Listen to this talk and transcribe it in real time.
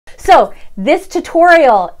So this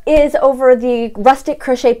tutorial is over the rustic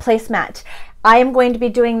crochet placemat. I am going to be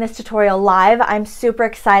doing this tutorial live. I'm super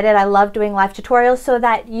excited. I love doing live tutorials so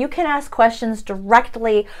that you can ask questions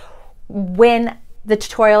directly when the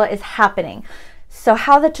tutorial is happening. So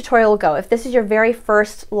how the tutorial will go, if this is your very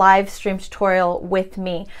first live stream tutorial with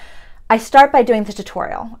me, I start by doing the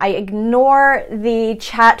tutorial. I ignore the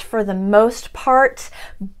chat for the most part,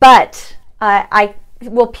 but I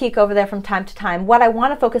will peek over there from time to time. What I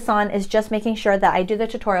want to focus on is just making sure that I do the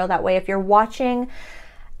tutorial. That way, if you're watching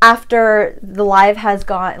after the live has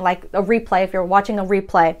gone, like a replay, if you're watching a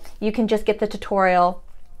replay, you can just get the tutorial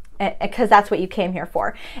because that's what you came here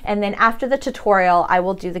for. And then after the tutorial, I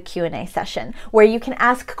will do the Q&A session where you can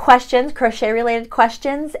ask questions, crochet related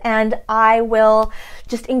questions, and I will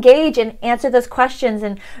just engage and answer those questions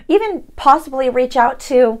and even possibly reach out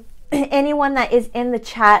to anyone that is in the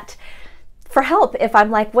chat for help if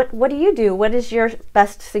I'm like, what do you do? What is your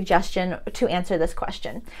best suggestion to answer this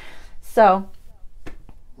question? So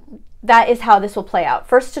that is how this will play out.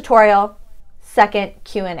 First tutorial, second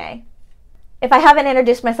Q&A. If I haven't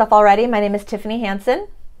introduced myself already, my name is Tiffany Hansen.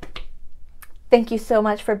 Thank you so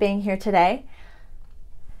much for being here today.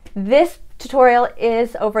 This tutorial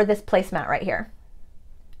is over this placemat right here.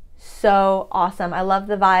 So awesome. I love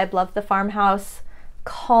the vibe, love the farmhouse,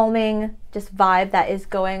 calming just vibe that is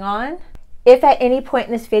going on. If at any point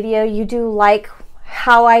in this video you do like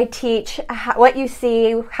how I teach, what you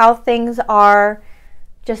see, how things are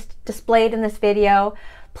just displayed in this video,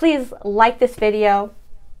 please like this video.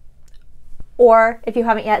 Or if you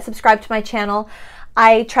haven't yet, subscribe to my channel.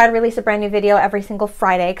 I try to release a brand new video every single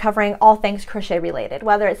Friday covering all things crochet related,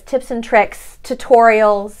 whether it's tips and tricks,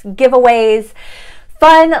 tutorials, giveaways,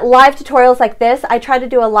 fun live tutorials like this. I try to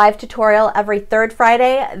do a live tutorial every third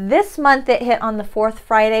Friday. This month it hit on the fourth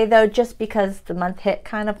Friday though, just because the month hit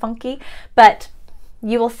kind of funky. But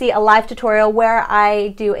you will see a live tutorial where I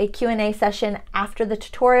do a Q&A session after the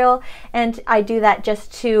tutorial, and I do that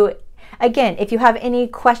just to, again, if you have any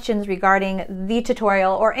questions regarding the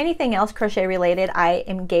tutorial or anything else crochet related, I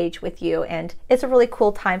engage with you, and it's a really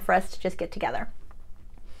cool time for us to just get together.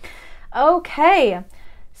 Okay,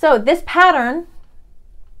 so this pattern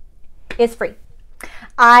is free.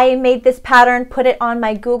 I made this pattern, put it on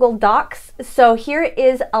my Google Docs. So here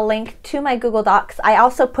is a link to my Google Docs. I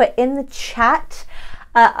also put in the chat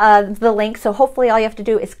the link, so hopefully all you have to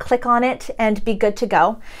do is click on it and be good to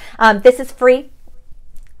go. This is free.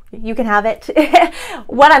 You can have it.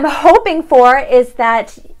 What I'm hoping for is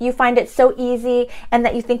that you find it so easy and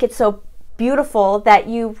that you think it's so beautiful that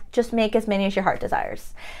you just make as many as your heart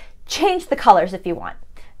desires. Change the colors if you want.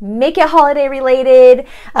 Make it holiday related,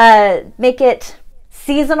 make it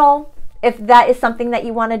seasonal. If that is something that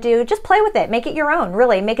you want to do, just play with it. Make it your own,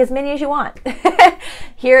 really. Make as many as you want.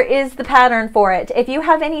 Here is the pattern for it. If you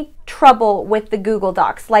have any trouble with the Google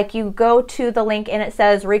Docs, like you go to the link and it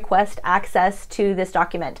says request access to this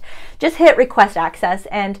document, just hit request access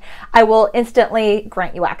and I will instantly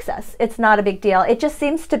grant you access. It's not a big deal. It just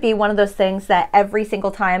seems to be one of those things that every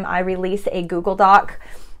single time I release a Google Doc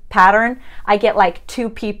pattern, I get like 2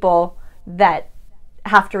 people that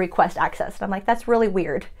have to request access. And I'm like, that's really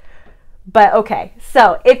weird. But okay,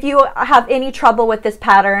 so if you have any trouble with this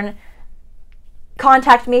pattern,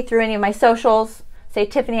 contact me through any of my socials. Say,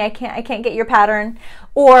 Tiffany, I can't get your pattern,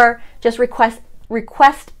 or just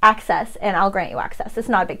request access and I'll grant you access. It's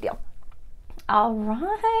not a big deal. All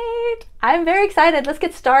right, I'm very excited. Let's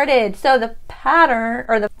get started. So the pattern,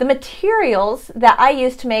 or the materials that I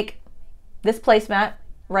use to make this placemat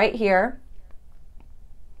right here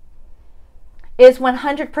is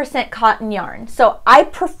 100% cotton yarn. So I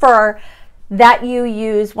prefer that you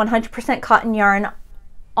use 100% cotton yarn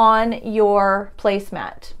on your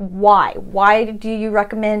placemat. Why? Why do you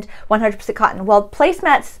recommend 100% cotton? Well,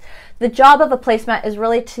 placemats, the job of a placemat is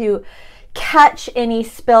really to catch any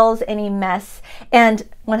spills, any mess. And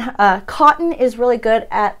when cotton is really good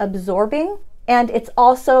at absorbing, and it's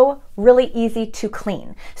also really easy to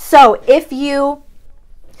clean. So if you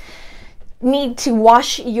need to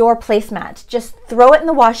wash your placemat, just throw it in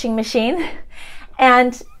the washing machine.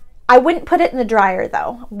 And I wouldn't put it in the dryer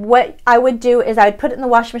though. What I would do is I would put it in the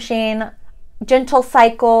wash machine, gentle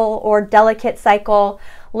cycle or delicate cycle,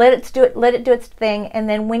 let it do its thing, and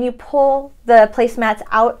then when you pull the placemats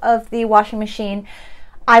out of the washing machine,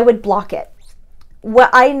 I would block it. What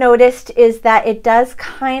I noticed is that it does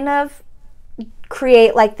kind of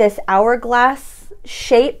create like this hourglass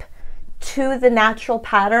shape to the natural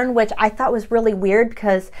pattern, which I thought was really weird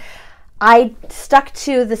because I stuck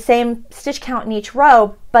to the same stitch count in each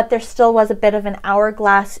row, but there still was a bit of an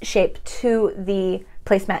hourglass shape to the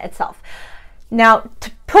placemat itself. Now,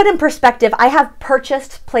 to put in perspective, I have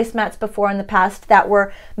purchased placemats before in the past that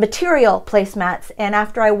were material placemats, and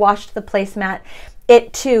after I washed the placemat,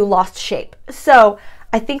 it too lost shape. So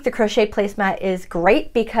I think the crochet placemat is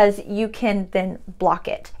great because you can then block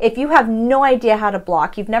it. If you have no idea how to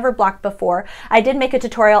block, you've never blocked before, I did make a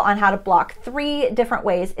tutorial on how to block 3 different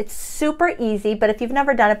ways. It's super easy, but if you've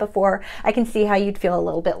never done it before, I can see how you'd feel a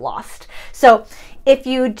little bit lost. So if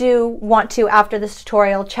you do want to, after this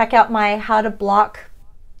tutorial, check out my how to block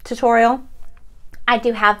tutorial. I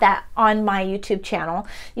do have that on my YouTube channel.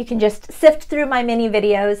 You can just sift through my mini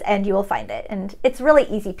videos and you will find it. And it's really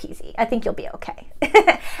easy peasy. I think you'll be okay.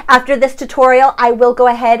 After this tutorial, I will go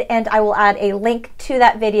ahead and I will add a link to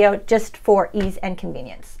that video just for ease and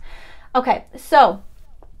convenience. Okay, so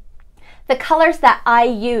the colors that I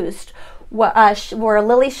used were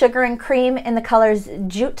Lily Sugar and Cream in the colors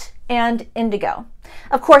Jute and Indigo.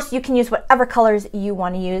 Of course, you can use whatever colors you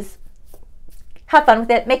want to use. Have fun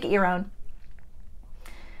with it, make it your own.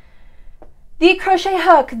 The crochet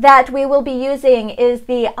hook that we will be using is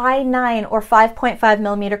the I9 or 5.5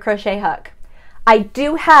 millimeter crochet hook. I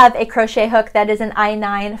do have a crochet hook that is an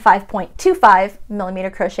I9 5.25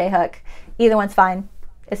 millimeter crochet hook. Either one's fine.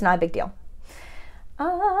 It's not a big deal.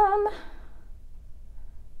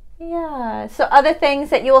 Yeah, so other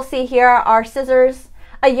things that you will see here are scissors,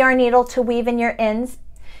 a yarn needle to weave in your ends,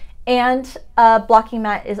 and a blocking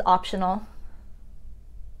mat is optional.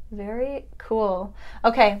 Very cool.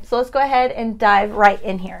 Okay, so let's go ahead and dive right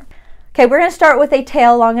in here. Okay, we're going to start with a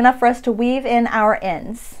tail long enough for us to weave in our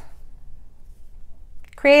ends.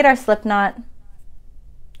 Create our slip knot,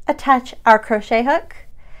 attach our crochet hook,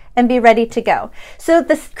 and be ready to go. So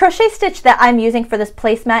the crochet stitch that I'm using for this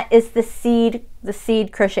placemat is the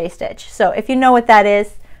seed crochet stitch. So if you know what that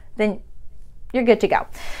is, then you're good to go.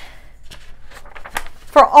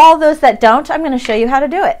 For all those that don't, I'm going to show you how to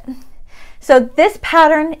do it. So this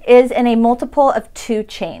pattern is in a multiple of 2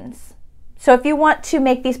 chains. So if you want to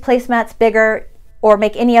make these placemats bigger or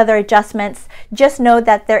make any other adjustments, just know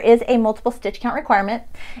that there is a multiple stitch count requirement.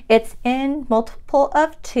 It's in multiple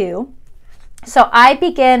of 2. So I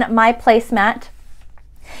begin my placemat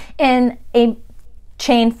in a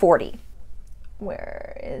chain 40.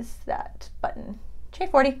 Where is that button? Chain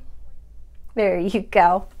 40. There you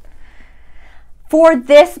go. For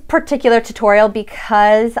this particular tutorial,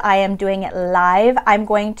 because I am doing it live, I'm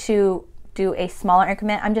going to do a smaller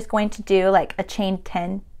increment. I'm just going to do like a chain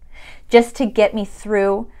 10 just to get me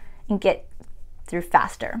through and get through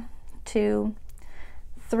faster. 2,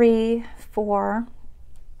 3, 4,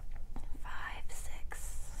 5, 6,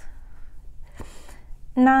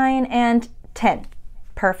 9, and 10.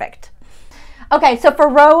 Perfect. Okay, so for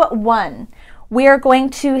row 1, we are going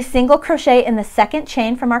to single crochet in the 2nd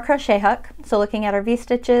chain from our crochet hook. So looking at our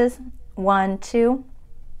V-stitches, 1, 2,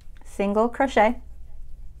 single crochet.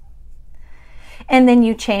 And then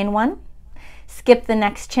you chain 1, skip the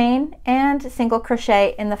next chain, and single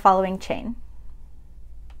crochet in the following chain.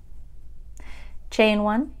 Chain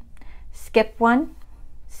 1, skip 1,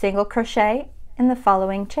 single crochet in the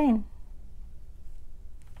following chain.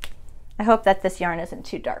 I hope that this yarn isn't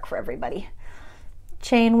too dark for everybody.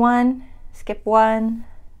 Chain 1, skip 1,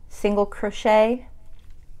 single crochet,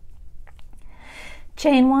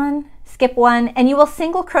 chain 1, skip 1, and you will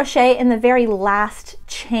single crochet in the very last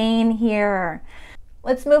chain here.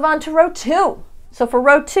 Let's move on to row 2. So for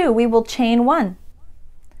row 2, we will chain 1.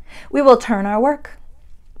 We will turn our work.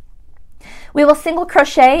 We will single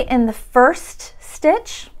crochet in the first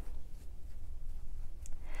stitch,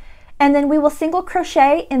 and then we will single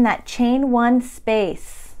crochet in that chain 1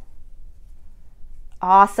 space.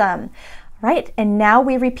 Awesome. Right, and now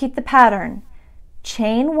we repeat the pattern.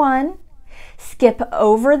 Chain 1, skip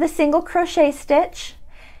over the single crochet stitch,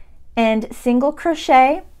 and single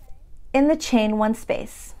crochet in the chain 1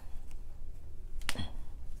 space.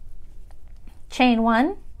 Chain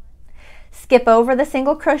 1, skip over the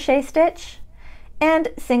single crochet stitch, and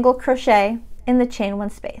single crochet in the chain 1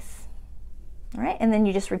 space. All right, and then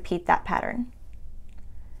you just repeat that pattern.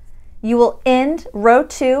 You will end row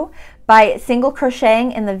 2 by single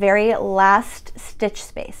crocheting in the very last stitch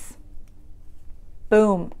space.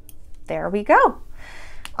 Boom, there we go.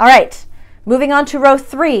 All right, moving on to row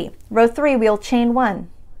 3. Row 3, we'll chain 1.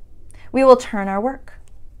 We will turn our work.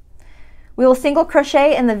 We will single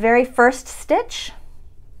crochet in the very first stitch.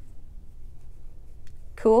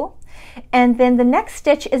 Cool. And then the next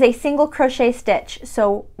stitch is a single crochet stitch.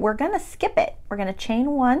 So we're gonna skip it. We're gonna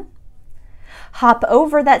chain 1, hop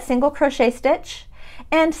over that single crochet stitch,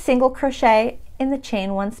 and single crochet in the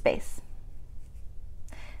chain 1 space.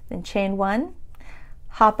 Then chain 1,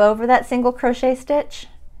 hop over that single crochet stitch,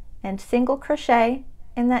 and single crochet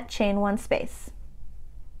in that chain 1 space,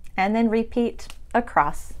 and then repeat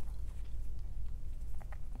across.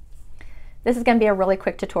 This is going to be a really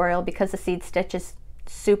quick tutorial because the seed stitch is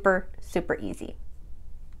super easy.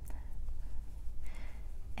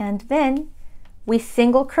 And then we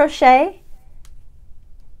single crochet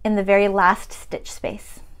in the very last stitch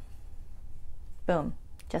space. Boom,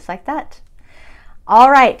 just like that. All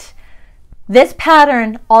right, this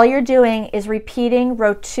pattern, all you're doing is repeating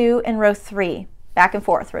row 2 and row 3, back and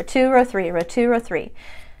forth, row 2, row 3, row 2, row 3,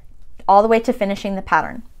 all the way to finishing the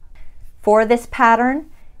pattern. For this pattern,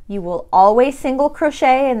 you will always single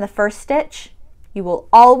crochet in the first stitch, you will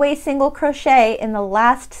always single crochet in the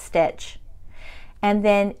last stitch, and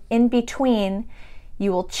then in between,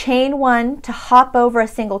 you will chain 1 to hop over a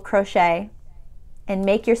single crochet and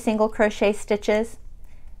make your single crochet stitches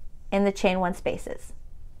in the chain 1 spaces.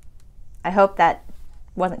 I hope that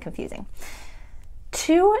wasn't confusing.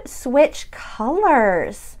 To switch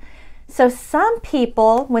colors. So some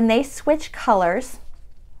people, when they switch colors,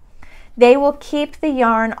 they will keep the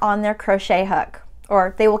yarn on their crochet hook,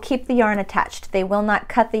 or they will keep the yarn attached. They will not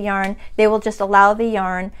cut the yarn. They will just allow the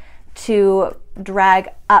yarn to drag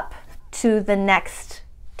up to the next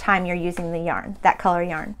time you're using the yarn, that color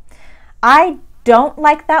yarn. I don't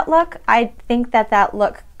like that look. I think that that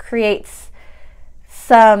look creates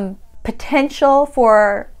some potential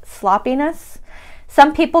for sloppiness.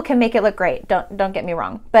 Some people can make it look great, don't get me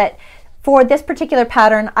wrong, but for this particular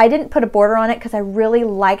pattern, I didn't put a border on it because I really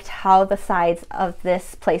liked how the sides of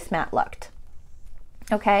this placemat looked.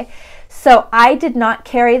 Okay, so I did not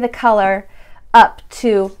carry the color up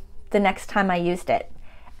to the next time I used it.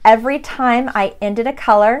 Every time I ended a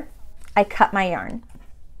color, I cut my yarn.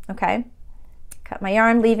 Okay, cut my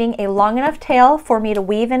yarn, leaving a long enough tail for me to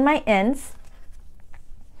weave in my ends.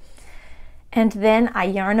 And then I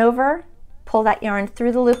yarn over, pull that yarn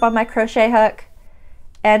through the loop on my crochet hook,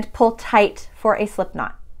 and pull tight for a slip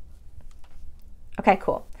knot. Okay,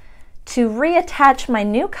 cool. To reattach my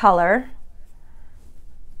new color,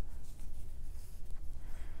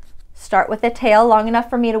 start with a tail long enough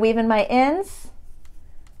for me to weave in my ends,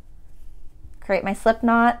 create my slip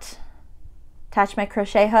knot, attach my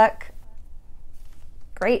crochet hook.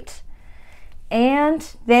 Great.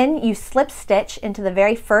 And then you slip stitch into the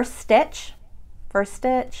very first stitch. First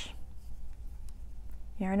stitch,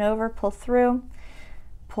 yarn over, pull through,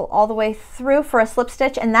 pull all the way through for a slip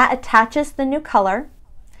stitch, and that attaches the new color.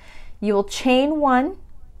 You will chain 1,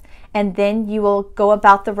 and then you will go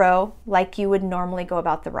about the row like you would normally go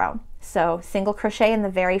about the row. So single crochet in the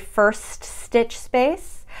very first stitch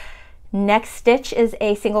space. Next stitch is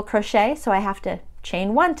a single crochet, so I have to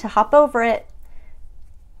chain 1 to hop over it.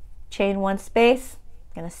 Chain 1 space,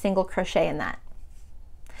 I'm going to single crochet in that.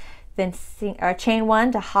 Then chain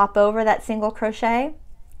 1 to hop over that single crochet,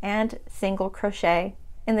 and single crochet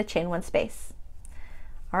in the chain 1 space.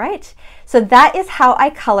 All right, so that is how I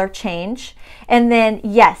color change. And then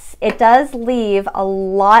yes, it does leave a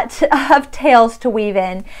lot of tails to weave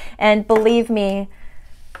in, and believe me,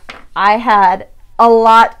 I had a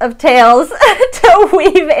lot of tails to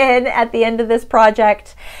weave in at the end of this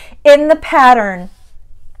project. In the pattern,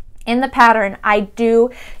 I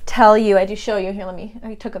do tell you, I do show you, here,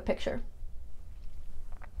 I took a picture.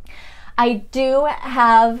 I do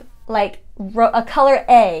have like a color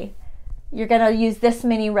A, you're gonna use this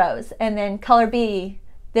many rows, and then color B,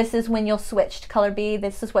 this is when you'll switch to color B,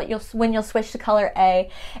 this is when you'll switch to color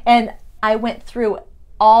A. And I went through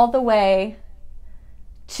all the way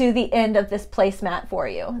to the end of this placemat for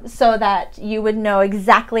you so that you would know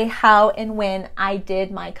exactly how and when I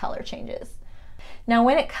did my color changes. Now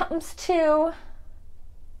when it comes to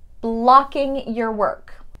blocking your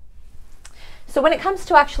work, so when it comes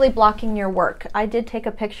to actually blocking your work, I did take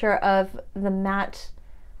a picture of the mat.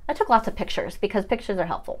 I took lots of pictures because pictures are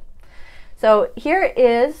helpful. So here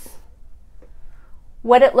is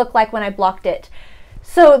what it looked like when I blocked it.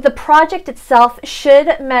 So the project itself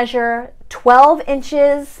should measure 12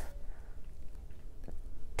 inches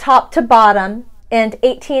top to bottom and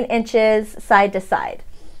 18 inches side to side.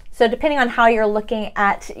 So depending on how you're looking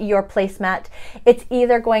at your placemat, it's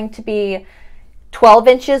either going to be 12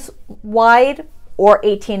 inches wide or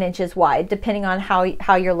 18 inches wide, depending on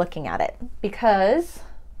how you're looking at it. Because,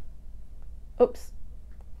 oops,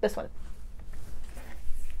 this one.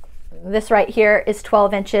 This right here is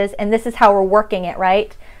 12 inches, and this is how we're working it,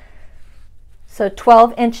 right? So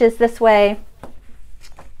 12 inches this way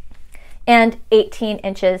and 18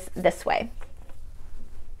 inches this way.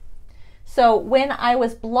 So when I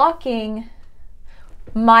was blocking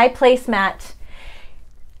my placemat,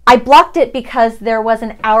 I blocked it because there was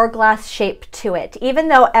an hourglass shape to it. Even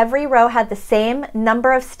though every row had the same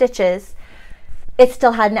number of stitches, it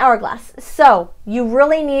still had an hourglass. So you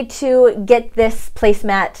really need to get this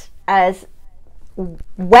placemat as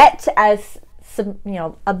wet, as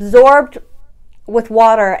absorbed with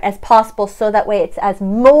water as possible, so that way it's as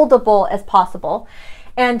moldable as possible.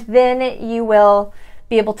 And then you will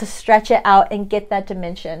be able to stretch it out and get that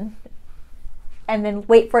dimension. And then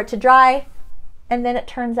wait for it to dry, and then it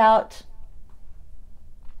turns out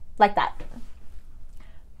like that.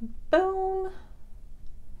 Boom.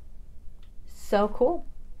 So cool.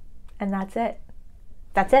 And that's it.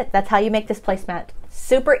 That's it. That's how you make this placemat.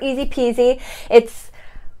 Super easy peasy.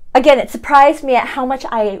 Again, it surprised me at how much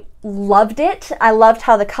I loved it. I loved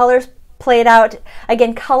how the colors played out.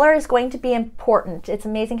 Again, color is going to be important. It's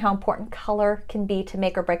amazing how important color can be to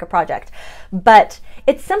make or break a project. But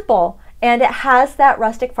it's simple, and it has that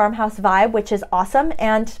rustic farmhouse vibe, which is awesome.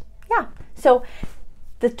 And yeah, so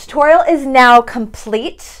the tutorial is now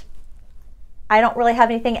complete. I don't really have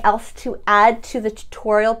anything else to add to the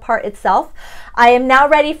tutorial part itself. I am now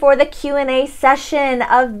ready for the Q&A session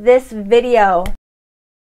of this video.